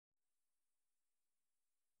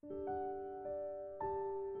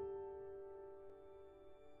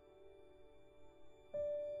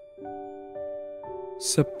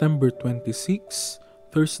September 26,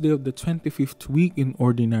 Thursday of the 25th week in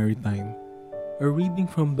Ordinary Time. A reading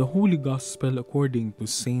from the Holy Gospel according to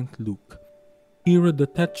Saint Luke. Herod the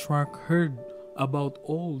Tetrarch heard about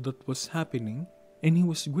all that was happening, and he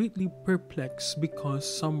was greatly perplexed because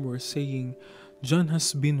some were saying, "John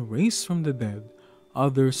has been raised from the dead."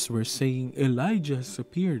 Others were saying, "Elijah has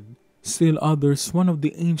appeared." Still others, "One of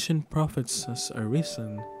the ancient prophets has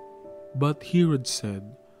arisen." But Herod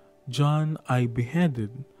said, "John I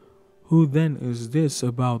beheaded. Who then is this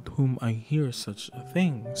about whom I hear such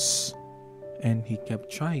things?" And he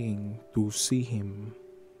kept trying to see him.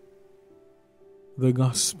 The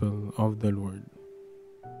Gospel of the Lord.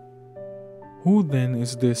 Who then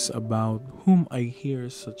is this about whom I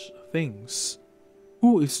hear such things?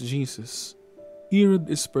 Who is Jesus? Herod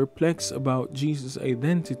is perplexed about Jesus'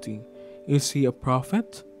 identity. Is he a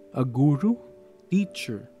prophet, a guru,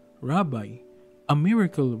 teacher, rabbi, a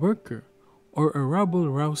miracle worker, or a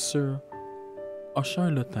rabble-rouser, a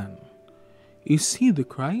charlatan? Is he the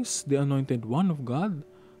Christ, the anointed one of God,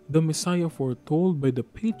 the Messiah foretold by the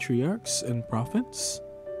patriarchs and prophets?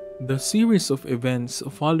 The series of events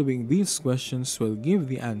following these questions will give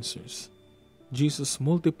the answers. Jesus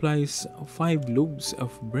multiplies 5 loaves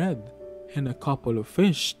of bread and a couple of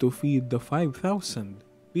fish to feed the 5,000.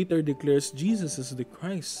 Peter declares Jesus is the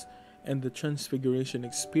Christ, and the Transfiguration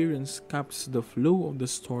experience caps the flow of the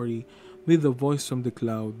story with a voice from the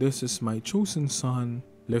cloud, "This is my chosen Son,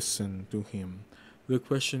 listen to him." The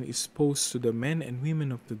question is posed to the men and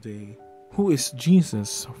women of the day: who is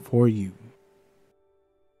Jesus for you?